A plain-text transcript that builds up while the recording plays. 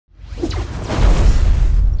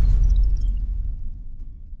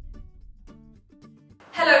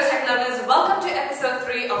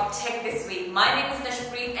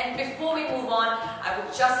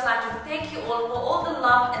you all for all the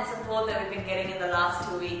love and support that we've been getting in the last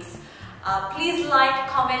 2 weeks. Please like,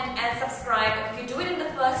 comment and subscribe. If you do it in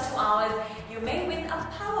the first 2 hours, you may win a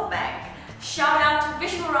power bank. Shout out to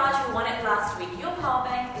Vishwaraj who won it last week. Your power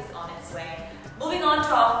bank is on its way. Moving on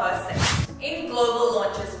to our first segment. In global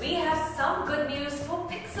launches, we have some good news for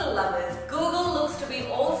Pixel lovers. Google looks to be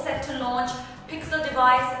all set to launch Pixel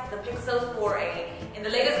device, the Pixel 4a. In the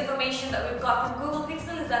latest information that we've got from Google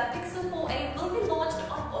Pixel is that Pixel 4a will be launched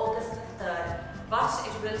on August the 3rd, but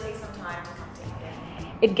it will take some time to come to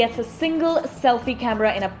India. It gets a single selfie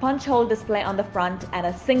camera in a punch hole display on the front and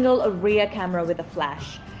a single rear camera with a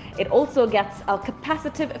flash. It also gets a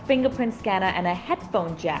capacitive fingerprint scanner and a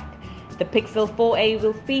headphone jack. The Pixel 4a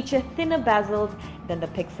will feature thinner bezels than the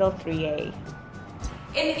Pixel 3a.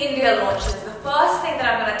 In India launches, the first thing that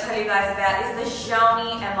I'm going to tell you guys about is the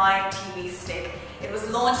Xiaomi Mi TV Stick. It was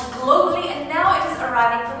launched globally and now it is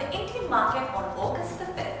arriving for the Indian market on August the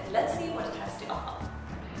 5th. Let's see what it has to offer.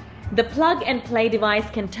 The plug-and-play device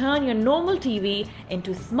can turn your normal TV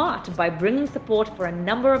into smart by bringing support for a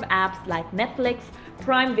number of apps like Netflix,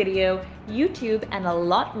 Prime Video, YouTube and a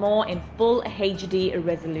lot more in full HD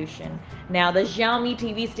resolution. Now the Xiaomi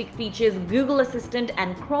TV Stick features Google Assistant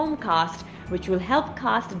and Chromecast, which will help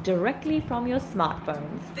cast directly from your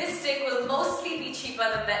smartphones. This stick will mostly be cheaper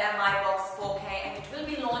than the Mi Box 4K and it will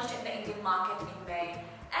be launched in the Indian market in May.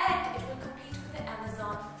 And it will compete with the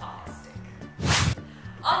Amazon Fire Stick.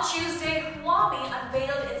 On Tuesday, Huami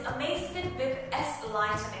unveiled its Amazfit Vivo S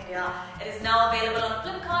Lite in India. It is now available on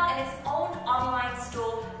Flipkart and its own online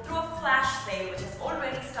store through a flash sale which has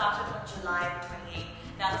already started on July 28th.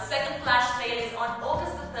 Now the second flash sale is on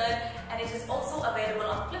August the 3rd and it is also available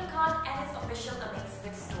on Flipkart and its official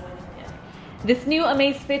Amazfit store in India. This new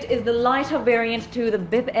Amazfit is the lighter variant to the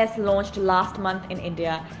Vivo S launched last month in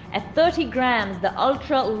India. At 30 grams, the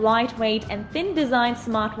ultra lightweight and thin design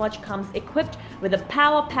smartwatch comes equipped with a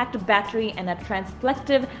power-packed battery and a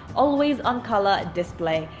transflective, always-on color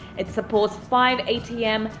display. It supports 5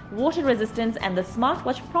 ATM, water resistance, and the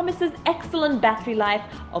smartwatch promises excellent battery life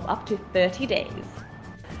of up to 30 days.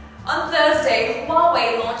 On Thursday,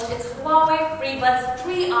 Huawei launched its Huawei FreeBuds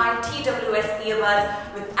 3i TWS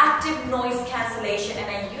earbuds with active noise cancellation and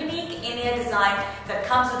a unique in-ear design that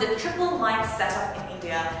comes with a triple mic setup in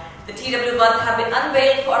India. The TW buds have been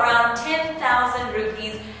unveiled for around 10,000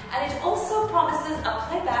 rupees and it also promises a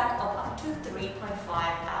playback of up to 3.5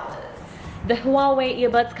 hours. The Huawei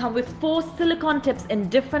earbuds come with 4 silicone tips in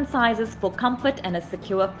different sizes for comfort and a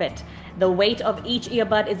secure fit. The weight of each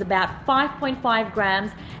earbud is about 5.5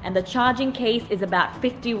 grams and the charging case is about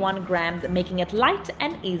 51 grams, making it light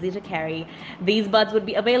and easy to carry. These buds would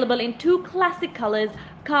be available in 2 classic colors,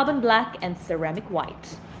 carbon black and ceramic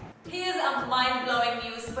white. Here's a mind-blowing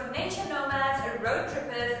news for nature nomads, road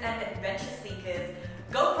trippers and adventure seekers.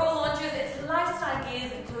 GoPro launches its lifestyle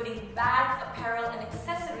gears including bags, apparel and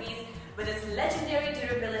accessories with its legendary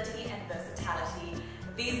durability and versatility.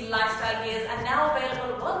 These lifestyle gears are now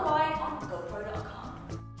available worldwide on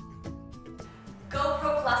GoPro.com.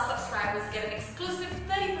 GoPro Plus subscribers get an exclusive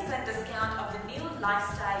 30% discount of the new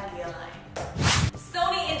lifestyle gear line.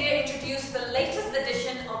 Sony India introduced the latest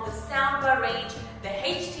edition of the soundbar range, the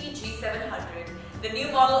HT G700. The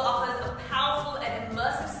new model offers a powerful and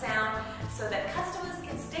immersive sound so that customers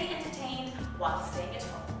can stay entertained while staying at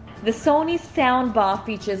home. The Sony soundbar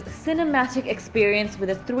features cinematic experience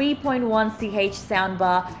with a 3.1 CH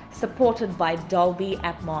soundbar supported by Dolby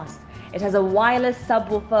Atmos. It has a wireless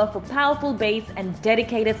subwoofer for powerful bass and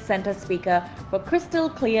dedicated center speaker for crystal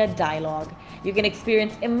clear dialogue. You can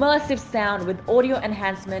experience immersive sound with audio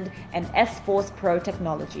enhancement and S-Force Pro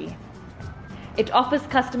technology. It offers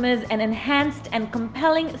customers an enhanced and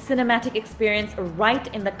compelling cinematic experience right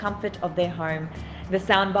in the comfort of their home. The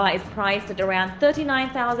soundbar is priced at around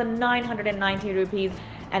 39,990 rupees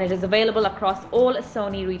and it is available across all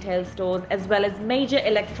Sony retail stores as well as major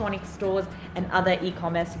electronics stores and other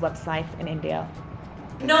e-commerce websites in India.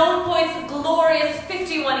 Known for its glorious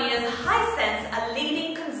 51 years, Hisense, a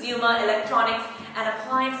leading consumer electronics and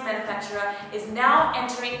appliance manufacturer, is now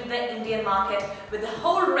entering the Indian market with a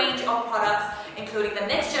whole range of products including the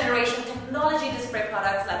next generation technology display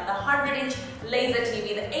products like the 100-inch laser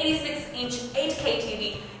TV, the 86-inch 8K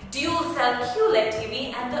TV, dual-cell QLED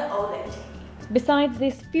TV and the OLED TV. Besides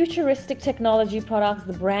these futuristic technology products,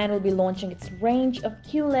 the brand will be launching its range of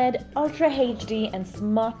QLED, Ultra HD and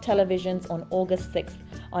smart televisions on August 6th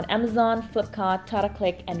on Amazon, Flipkart, Tata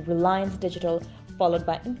Click and Reliance Digital, followed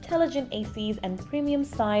by intelligent ACs and premium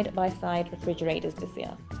side-by-side refrigerators this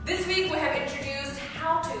year. This week we have introduced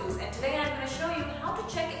how-tos and today I'm going to show you how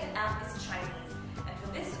to check if an app is Chinese. And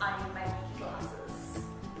for this I need my geeky glasses.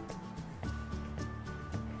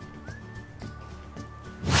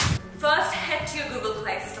 to your Google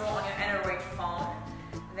Play Store on your Android phone.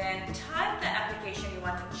 Then type the application you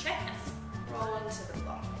want to check and scroll to the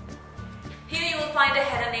bottom. Here you will find a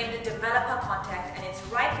header named Developer Contact, and it's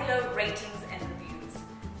right below Ratings and Reviews.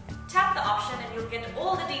 Tap the option and you'll get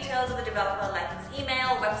all the details of the developer, like its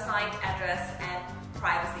email, website, address, and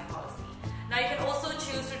privacy policy. Now you can also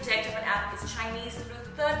choose to detect if an app is Chinese through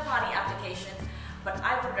third-party applications, but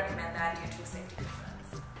I would recommend that due to safety concerns.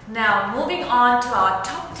 Now moving on to our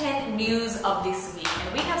top 10 news of this week,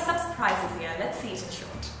 and we have some surprises here. Let's see it in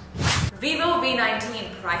short. Vivo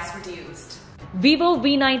V19 price reduced. Vivo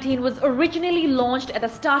V19 was originally launched at a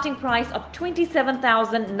starting price of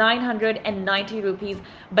 27,990 rupees,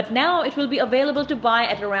 but now it will be available to buy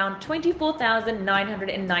at around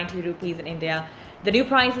 24,990 rupees in India. The new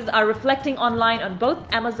prices are reflecting online on both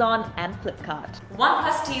Amazon and Flipkart.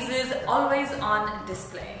 OnePlus teases always-on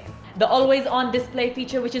display. The always-on display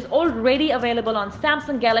feature, which is already available on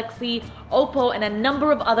Samsung Galaxy, Oppo and a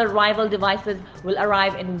number of other rival devices, will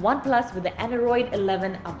arrive in OnePlus with the Android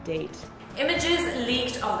 11 update. Images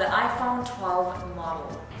leaked of the iPhone 12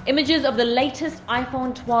 model. Images of the latest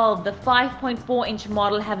iPhone 12, the 5.4-inch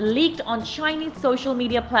model, have leaked on Chinese social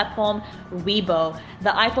media platform Weibo.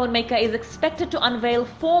 The iPhone maker is expected to unveil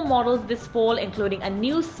 4 models this fall, including a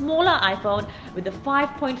new smaller iPhone with a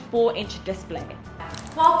 5.4-inch display.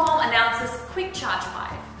 Qualcomm announces Quick Charge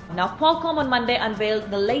 5. Now, Qualcomm on Monday unveiled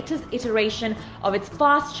the latest iteration of its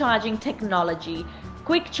fast-charging technology.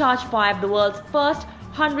 Quick Charge 5, the world's first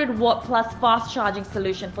 100-watt plus fast charging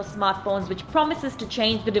solution for smartphones, which promises to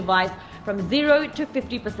change the device from 0 to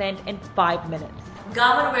 50% in 5 minutes.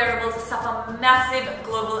 Garmin wearables suffer massive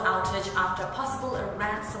global outage after a possible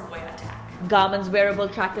ransomware attack. Garmin's wearable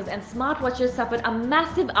trackers and smartwatches suffered a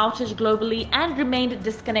massive outage globally and remained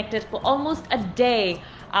disconnected for almost a day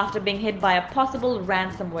after being hit by a possible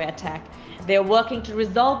ransomware attack. They are working to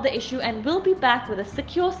resolve the issue and will be back with a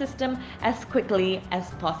secure system as quickly as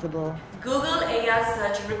possible. Google AR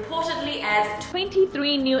search reportedly adds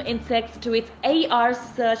 23 new insects to its AR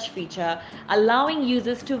search feature, allowing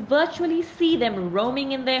users to virtually see them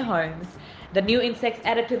roaming in their homes. The new insects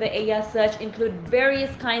added to the AR search include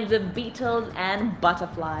various kinds of beetles and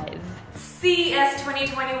butterflies. CES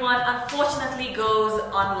 2021 unfortunately goes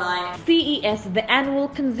online. CES, the annual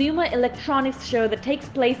consumer electronics show that takes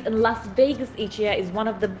place in Las Vegas each year, is one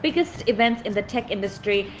of the biggest events in the tech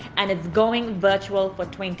industry, and it's going virtual for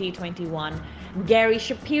 2021. Gary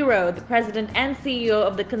Shapiro, the president and CEO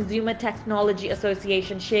of the Consumer Technology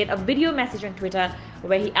Association, shared a video message on Twitter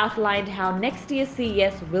where he outlined how next year's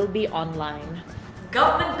CES will be online.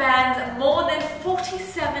 Government bans more than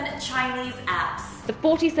 47 Chinese apps. The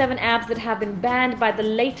 47 apps that have been banned by the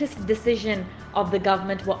latest decision of the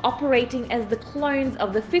government were operating as the clones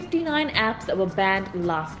of the 59 apps that were banned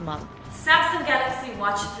last month. Samsung Galaxy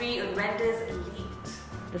Watch 3 renders leaked.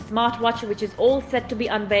 The smartwatch, which is all set to be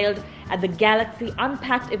unveiled at the Galaxy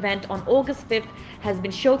Unpacked event on August 5th, has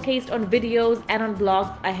been showcased on videos and on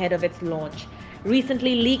blogs ahead of its launch.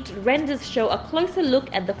 Recently leaked renders show a closer look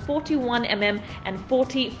at the 41mm and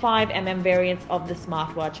 45mm variants of the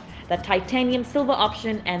smartwatch, the titanium silver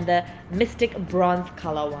option and the mystic bronze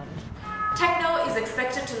color one. Tecno is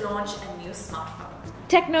expected to launch a new smartphone.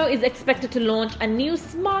 Tecno is expected to launch a new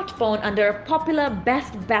smartphone under a popular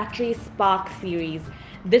Best Battery Spark series.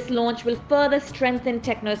 This launch will further strengthen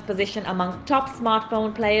Tecno's position among top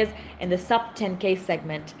smartphone players in the sub-10K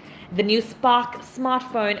segment. The new Spark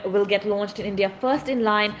smartphone will get launched in India first, in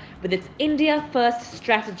line with its India-first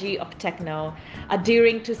strategy of Tecno.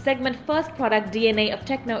 Adhering to segment-first product DNA of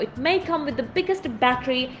Tecno, it may come with the biggest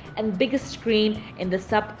battery and biggest screen in the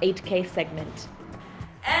sub-8K segment.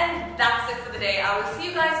 And that's it for the day. I will see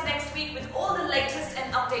you guys next week with all the latest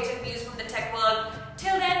and updated news from the tech world.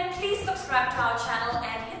 Till then, please subscribe to our channel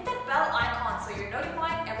and hit that bell icon so you're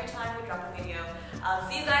notified every time we drop a video. I'll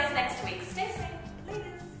see you guys next week. Stay safe.